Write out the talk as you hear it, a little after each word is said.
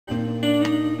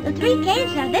3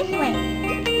 caves are this way.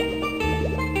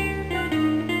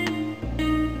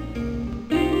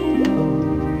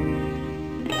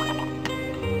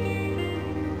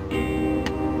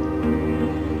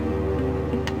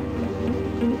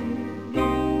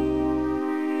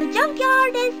 The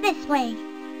junkyard is this way.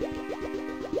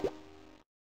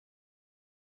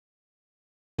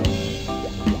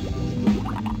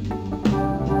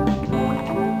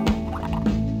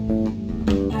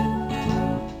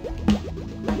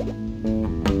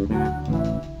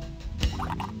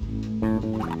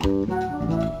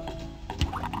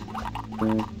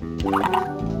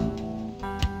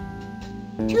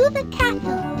 To the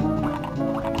castle.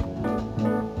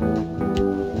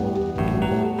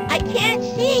 I can't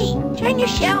see. Turn your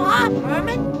shell off,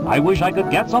 Herman. I wish I could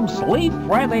get some sleep,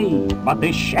 Freddy. But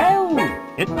this shell,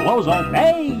 it glows all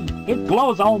day. It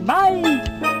glows all night.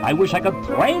 I wish I could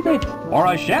trade it for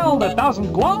a shell that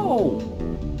doesn't glow.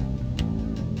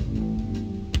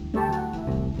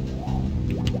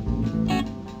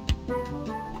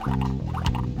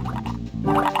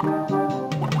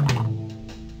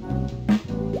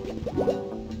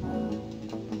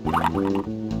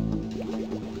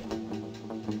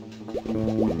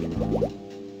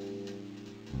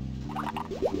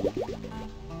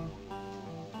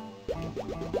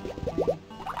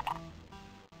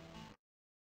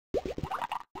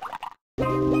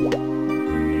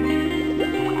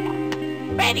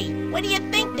 Freddi, what do you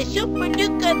think? The super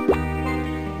duper...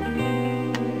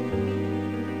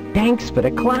 Thanks for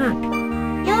the clock.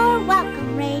 You're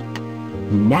welcome, Ray.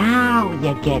 Now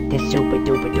you get the super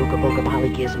duper duper booga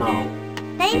polygizmo.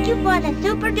 Thank you for the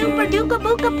super duper duper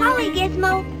booka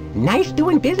polygizmo. Nice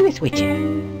doing business with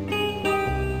you.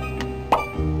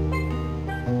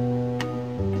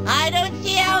 I don't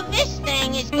see how this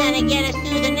thing is gonna get us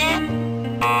through the net.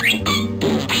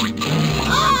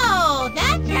 Oh,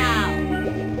 that's how.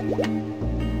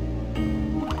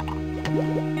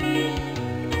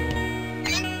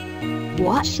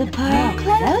 Watch the pearl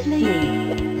closely.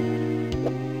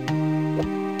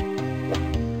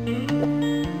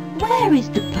 Where is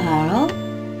the pearl?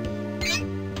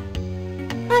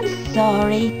 I'm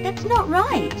sorry, that's not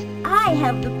right. I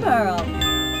have the pearl.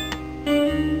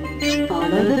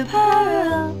 Follow the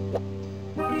pearl.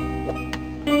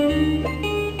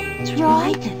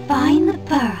 Try to find the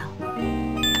pearl.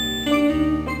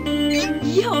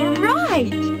 You're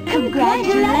right!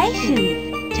 Congratulations!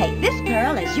 Take this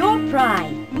pearl as your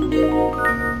prize.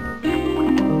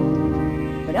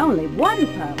 But only one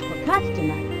pearl per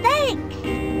customer. Thanks.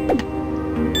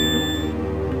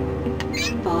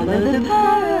 Follow the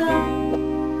pearl.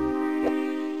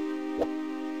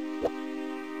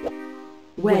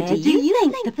 Where do you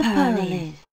think the pearl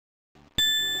is?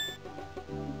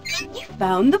 You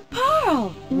found the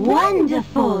pearl!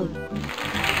 Wonderful!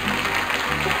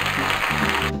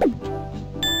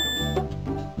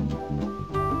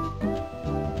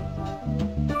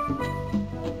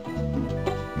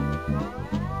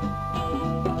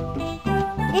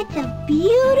 It's a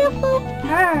beautiful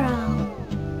pearl.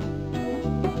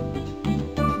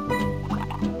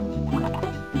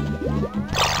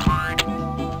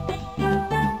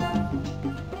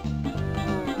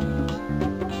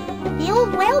 The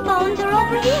old whale bones are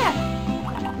over here.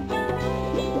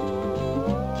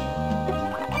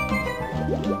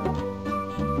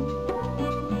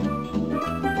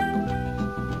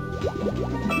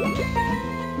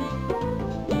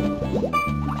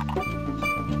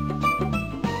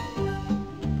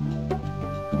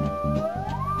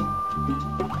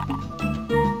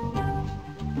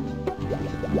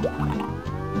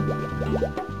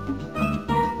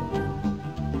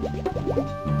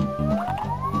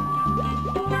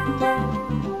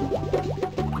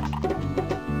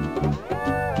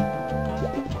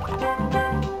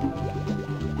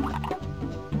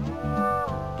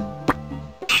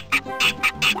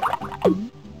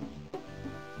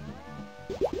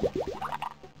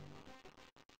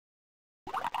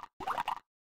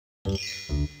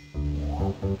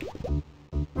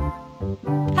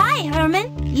 Hi, Herman.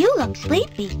 You look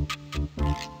sleepy.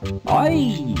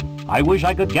 I wish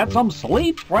I could get some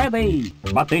sleep, Freddy.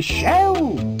 But this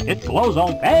shell, it glows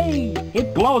all day.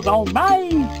 It glows all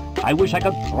night. I wish I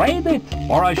could trade it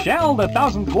for a shell that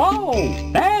doesn't glow.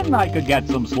 Then I could get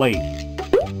some sleep.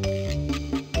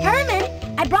 Herman,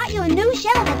 I brought you a new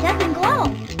shell that doesn't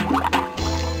glow.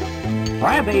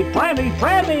 Freddi, Freddi,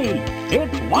 Freddi!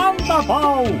 It's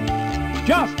wonderful!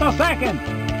 Just a second.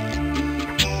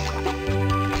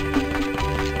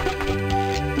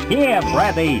 Here,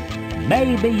 Freddi.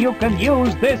 Maybe you can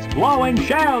use this glowing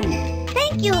shell.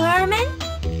 Thank you, Herman.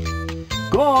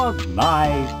 Good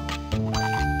night.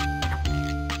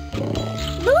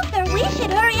 Luther,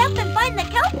 should hurry up and find the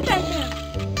kelp treasure.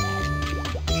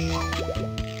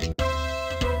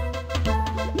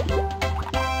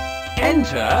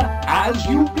 Enter as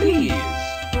you please.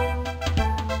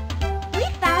 We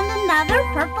found another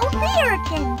purple sea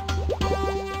urchin.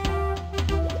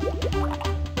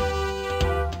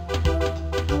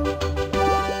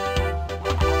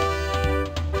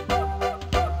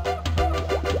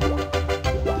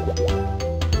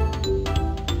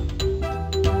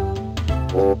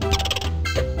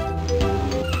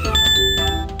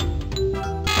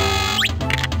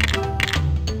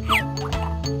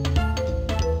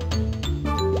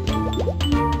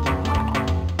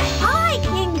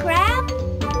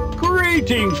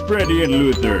 Greetings, Freddi and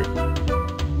Luther.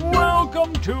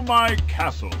 Welcome to my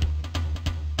castle.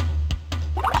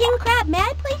 King Crab, may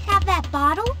I please have that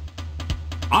bottle?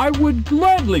 I would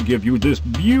gladly give you this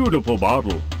beautiful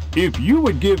bottle if you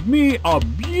would give me a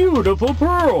beautiful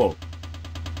pearl.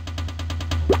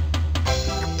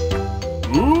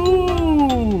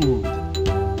 Ooh!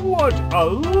 What a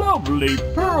lovely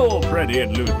pearl, Freddi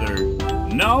and Luther.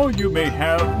 Now you may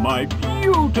have my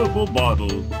beautiful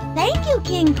bottle. Thank you,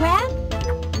 King Crab.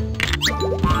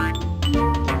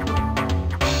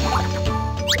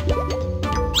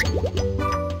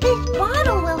 This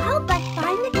bottle will help us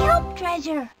find the kelp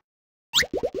treasure.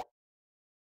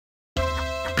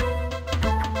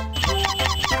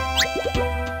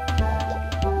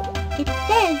 It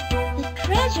says the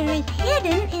treasure is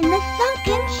hidden in the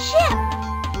sunken ship.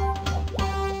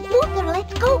 Luther,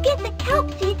 let's go get the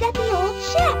kelp seeds at the old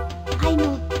ship. I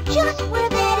know just where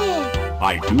that is.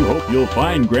 I do hope you'll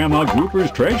find Grandma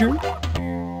Grouper's treasure.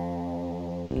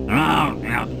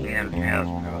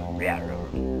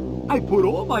 I put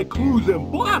all my clues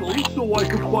in bottles so I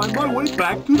could find my way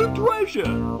back to the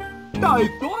treasure. I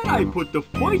thought I put the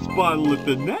first bottle at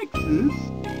the Nexus.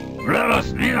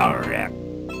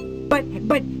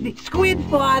 But, Squid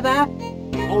Father!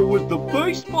 Oh, was the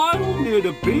first bottle near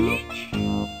the beach?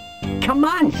 Come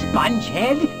on,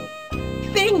 Spongehead!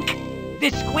 Think! The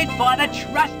Squid Father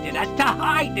trusted us to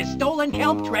hide the stolen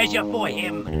kelp treasure for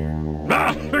him.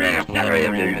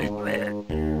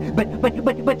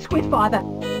 But Squid Father...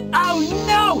 Oh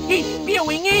no! He's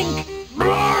spewing ink!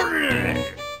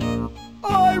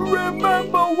 I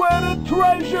remember where the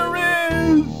treasure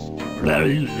is!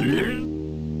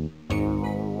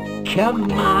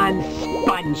 Come on,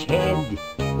 Spongehead!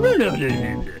 Look,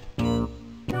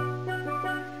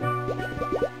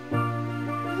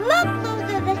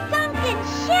 Luther, the sunken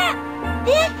ship!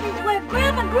 This is where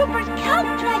Grandma Grouper's kelp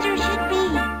treasure should be!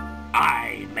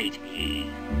 Aye, matey.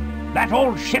 That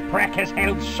old shipwreck has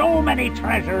held so many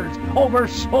treasures over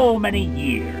so many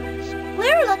years.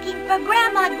 We're looking for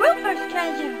Grandma Grouper's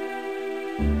treasure.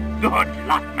 Good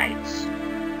luck, mates.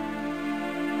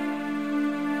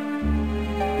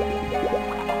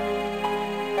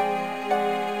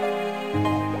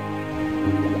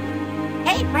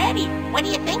 Hey, Freddi, what do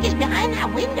you think is behind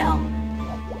that window?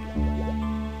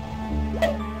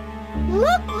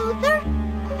 Look, Luther!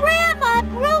 Grandma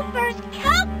Grouper's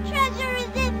kelp treasure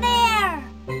is in there!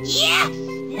 Yes!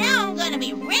 Now I'm gonna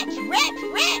be rich, rich,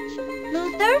 rich!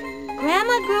 Luther,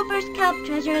 Grandma Grouper's kelp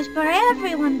treasure is for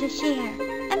everyone to share.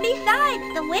 And besides,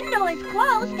 the window is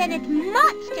closed and it's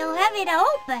much too heavy to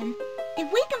open.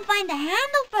 If we can find a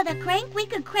handle for the crank, we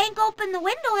could crank open the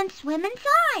window and swim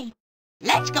inside.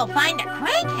 Let's go find a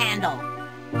crank handle.